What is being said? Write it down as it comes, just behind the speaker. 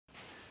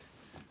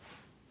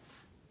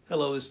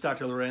Hello, this is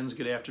Dr. Lewerenz.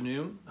 Good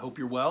afternoon. Hope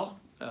you're well.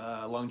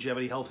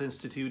 Longevity Health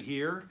Institute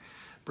here,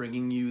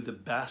 bringing you the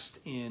best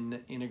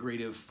in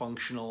integrative,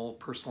 functional,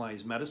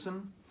 personalized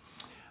medicine.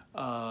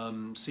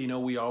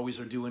 We always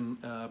are doing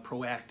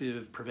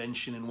proactive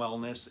prevention and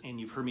wellness, and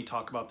you've heard me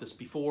talk about this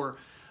before,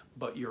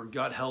 but your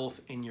gut health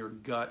and your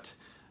gut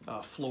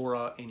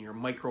flora and your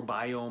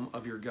microbiome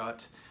of your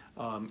gut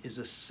is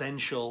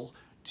essential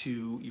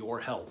to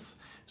your health.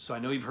 So I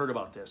know you've heard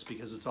about this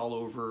because it's all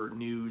over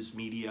news,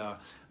 media.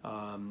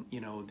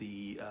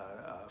 The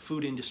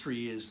food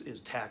industry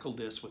is tackled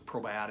this with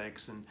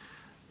probiotics and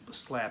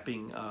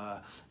slapping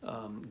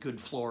good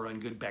flora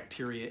and good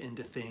bacteria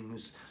into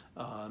things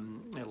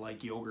like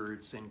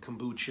yogurts and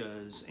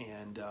kombuchas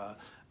and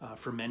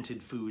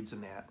fermented foods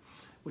and that,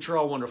 which are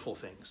all wonderful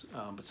things,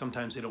 but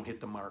sometimes they don't hit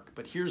the mark.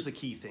 But here's the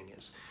key thing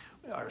is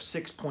our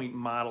 6-point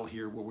model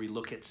here, where we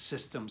look at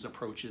systems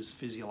approaches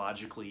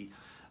physiologically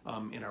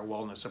in our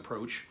wellness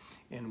approach.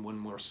 And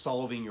when we're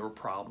solving your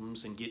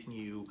problems and getting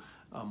you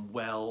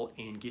well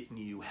and getting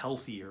you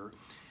healthier,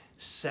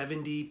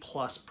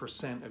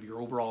 70+% of your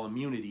overall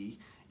immunity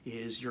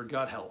is your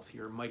gut health,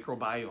 your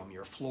microbiome,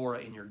 your flora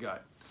in your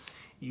gut.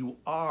 You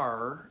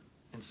are,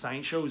 and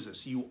science shows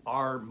us, you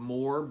are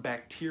more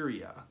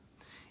bacteria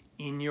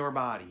in your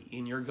body,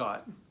 in your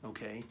gut,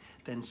 okay,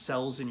 than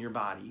cells in your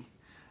body,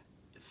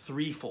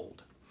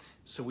 threefold.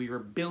 So we are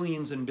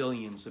billions and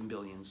billions and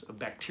billions of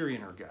bacteria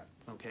in our gut,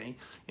 okay?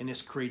 And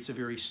this creates a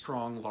very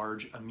strong,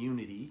 large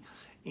immunity.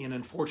 And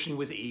unfortunately,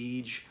 with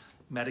age,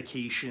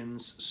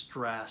 medications,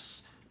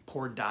 stress,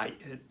 poor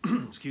diet,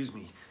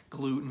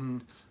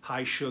 gluten,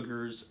 high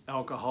sugars,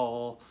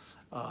 alcohol,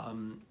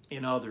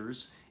 and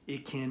others,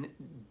 it can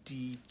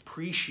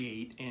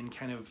depreciate and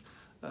kind of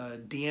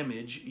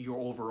damage your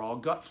overall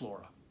gut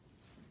flora.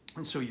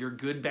 And so your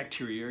good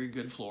bacteria, your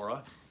good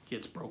flora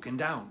gets broken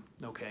down,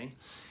 okay?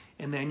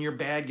 And then your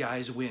bad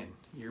guys win.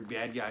 Your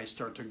bad guys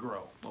start to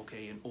grow,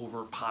 okay, and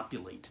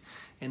overpopulate.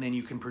 And then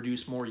you can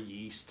produce more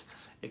yeast,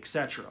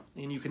 etc.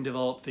 And you can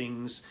develop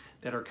things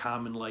that are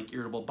common like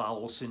irritable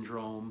bowel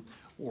syndrome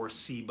or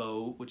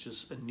SIBO, which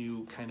is a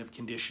new kind of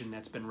condition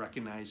that's been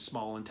recognized,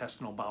 small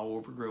intestinal bowel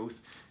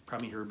overgrowth,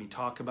 probably heard me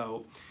talk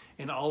about.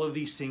 And all of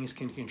these things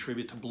can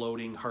contribute to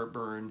bloating,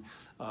 heartburn,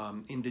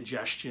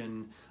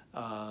 indigestion,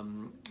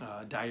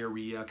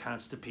 diarrhea,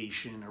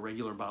 constipation,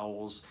 irregular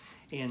bowels.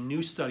 And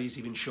new studies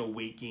even show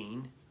weight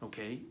gain,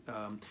 okay?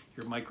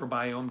 Your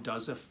microbiome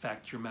does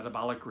affect your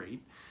metabolic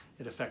rate.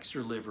 It affects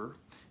your liver.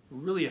 It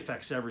really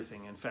affects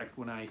everything. In fact,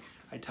 when I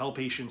tell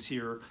patients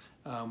here,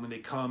 when they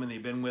come and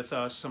they've been with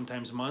us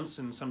sometimes months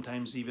and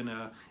sometimes even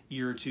a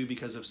year or two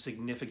because of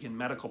significant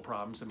medical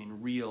problems, I mean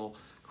real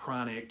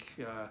chronic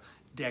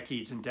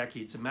decades and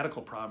decades of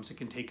medical problems, it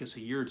can take us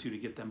a year or two to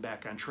get them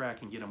back on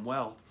track and get them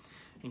well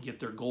and get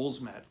their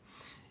goals met.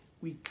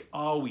 We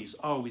always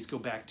go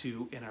back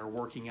to and are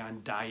working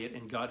on diet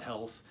and gut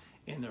health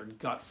and their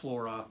gut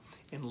flora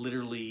and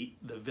literally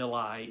the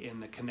villi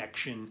and the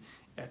connection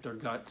at their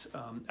gut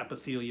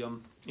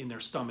epithelium in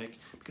their stomach,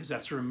 because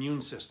that's their immune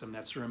system,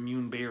 that's their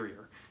immune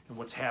barrier. And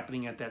what's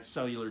happening at that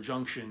cellular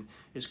junction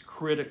is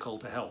critical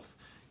to health.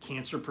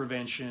 Cancer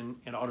prevention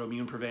and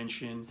autoimmune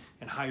prevention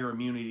and higher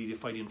immunity to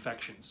fight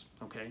infections,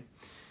 okay?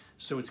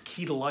 So it's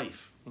key to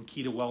life and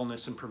key to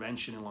wellness and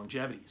prevention and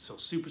longevity. So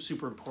super,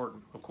 super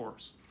important, of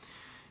course.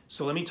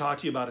 So let me talk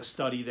to you about a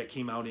study that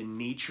came out in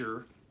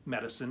Nature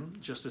Medicine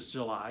just this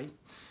July.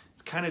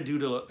 It's kind of due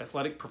to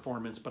athletic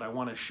performance, but I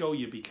want to show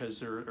you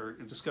because, or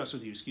discuss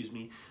with you,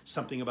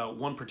 something about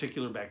one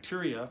particular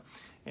bacteria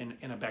and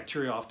a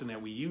bacteria often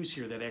that we use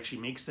here that actually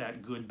makes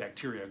that good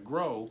bacteria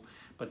grow,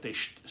 but they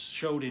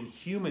showed in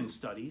human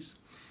studies,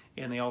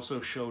 and they also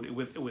showed it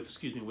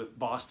with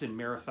Boston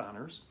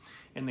marathoners,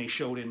 and they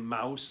showed in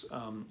mouse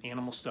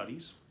animal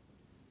studies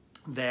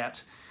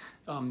that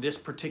this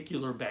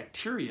particular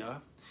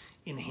bacteria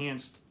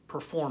enhanced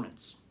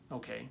performance,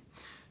 okay?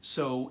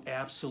 So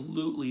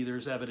absolutely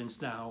there's evidence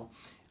now,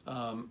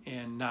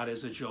 and not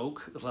as a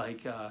joke,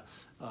 like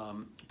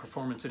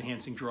performance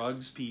enhancing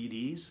drugs,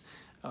 PEDs,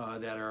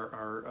 that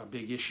are a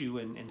big issue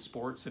in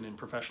sports and in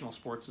professional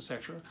sports,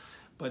 etc.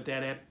 But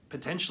that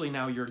potentially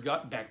now your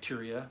gut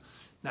bacteria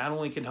not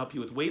only can help you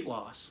with weight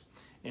loss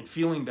and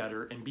feeling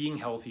better and being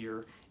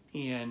healthier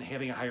and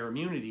having a higher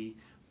immunity,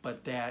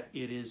 but that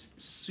it is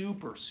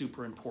super,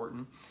 super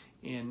important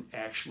in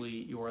actually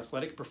your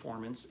athletic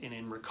performance and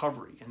in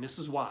recovery. And this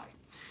is why.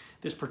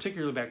 This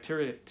particular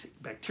bacteria,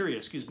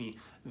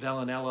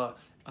 Veillonella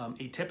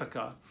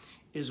atypica,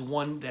 is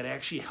one that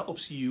actually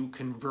helps you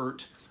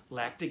convert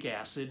lactic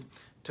acid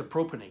to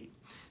propionate.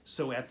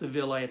 So at the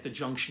villi, at the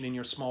junction in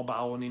your small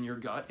bowel and in your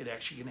gut, it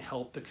actually can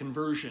help the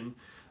conversion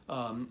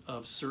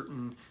of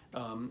certain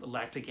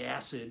lactic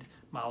acid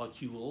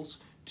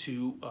molecules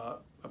to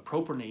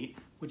propionate,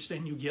 which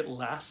then you get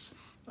less,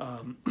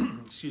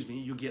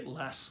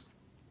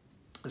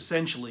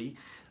 essentially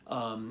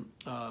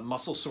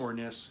muscle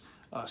soreness,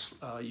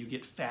 you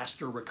get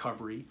faster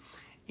recovery.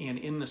 And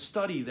in the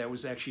study that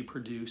was actually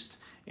produced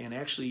and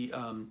actually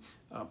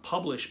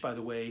published, by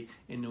the way,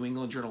 in New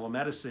England Journal of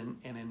Medicine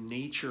and in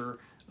Nature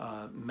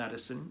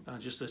medicine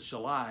just this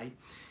July.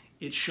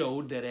 It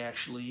showed that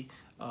actually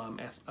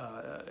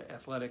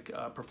athletic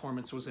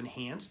performance was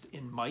enhanced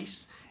in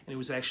mice, and it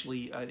was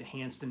actually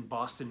enhanced in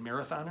Boston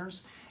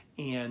marathoners.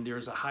 And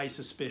there's a high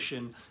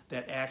suspicion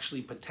that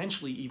actually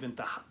potentially even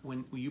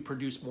when you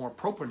produce more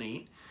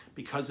propionate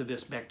because of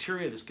this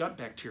bacteria, this gut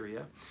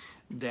bacteria,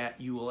 that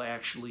you will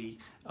actually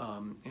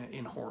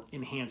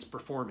enhance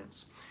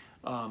performance.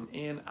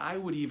 And I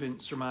would even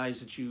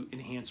surmise that you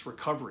enhance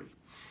recovery.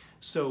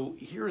 So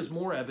here is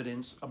more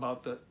evidence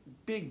about the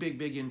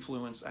big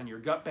influence on your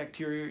gut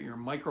bacteria, your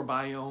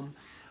microbiome,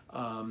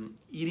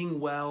 eating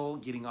well,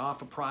 getting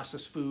off of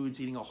processed foods,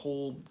 eating a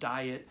whole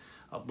diet,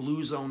 a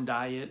blue zone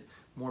diet,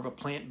 more of a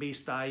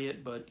plant-based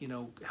diet, but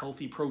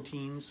healthy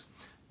proteins.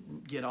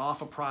 Get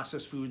off of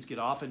processed foods, get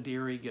off of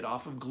dairy, get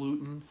off of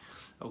gluten,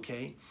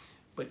 okay?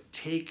 But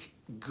take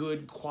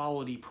good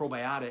quality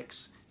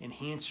probiotics,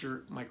 enhance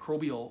your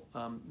microbial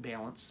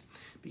balance,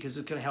 because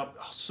it's going to help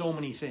so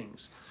many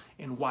things.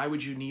 And why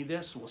would you need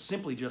this? Well,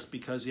 simply just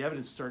because the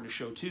evidence is starting to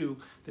show too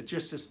that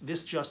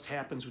this just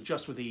happens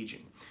with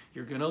aging.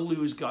 You're going to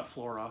lose gut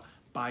flora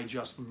by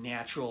just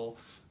natural,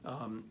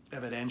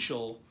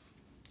 evidential,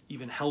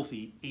 even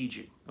healthy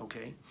aging,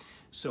 okay?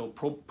 So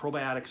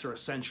probiotics are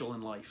essential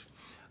in life.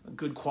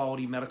 Good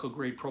quality medical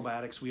grade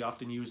probiotics. We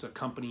often use a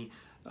company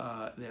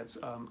that's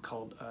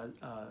called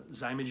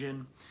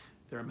Zymogen.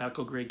 They're a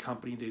medical grade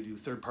company. They do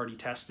third-party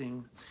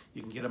testing.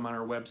 You can get them on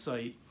our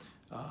website.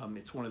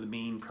 It's one of the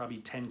main, probably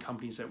 10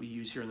 companies that we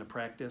use here in the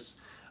practice.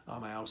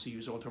 I also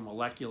use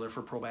Orthomolecular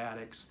for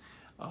probiotics.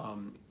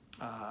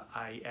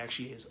 I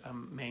actually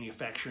am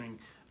manufacturing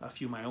a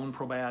few of my own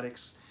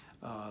probiotics,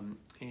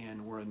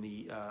 and we're in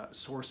the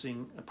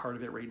sourcing part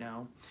of it right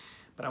now.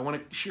 But I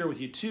want to share with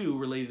you too,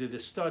 related to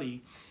this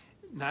study,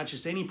 not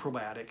just any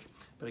probiotic,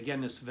 but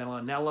again, this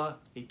Veillonella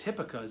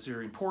atypica is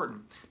very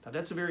important. Now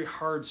that's a very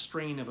hard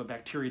strain of a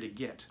bacteria to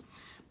get,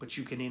 but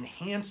you can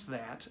enhance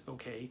that,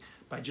 okay,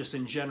 by just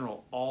in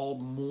general,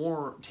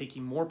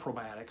 taking more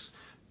probiotics,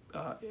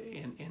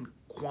 and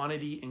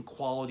quantity and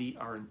quality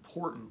are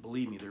important,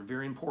 believe me, they're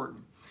very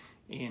important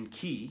and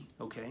key,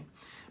 okay?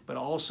 But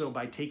also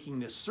by taking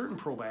this certain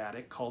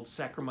probiotic called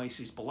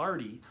Saccharomyces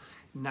boulardii,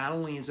 not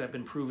only has that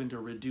been proven to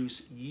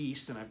reduce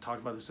yeast, and I've talked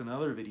about this in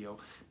another video,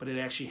 but it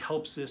actually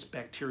helps this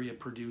bacteria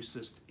produce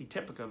this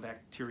atypica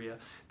bacteria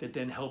that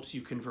then helps you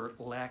convert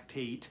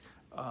lactate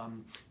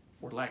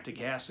or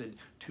lactic acid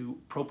to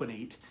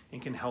propionate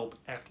and can help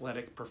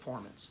athletic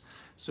performance.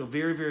 So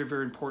very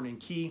important and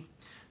key.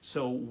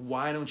 So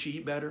why don't you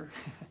eat better?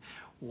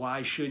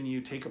 Why shouldn't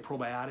you take a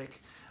probiotic,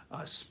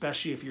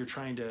 especially if you're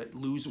trying to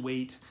lose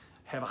weight,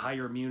 have a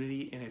higher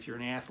immunity, and if you're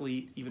an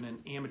athlete, even an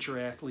amateur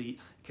athlete,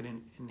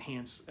 can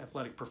enhance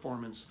athletic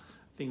performance.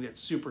 I think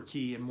that's super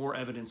key, and more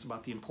evidence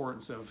about the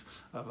importance of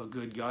a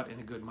good gut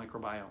and a good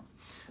microbiome.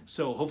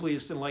 So hopefully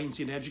this enlightens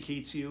you and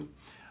educates you.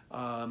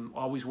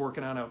 Always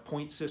working on a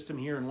point system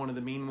here, and one of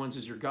the main ones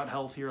is your gut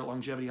health here at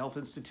Longevity Health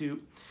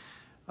Institute.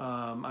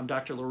 I'm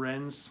Dr.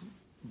 Lewerenz.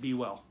 Be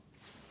well.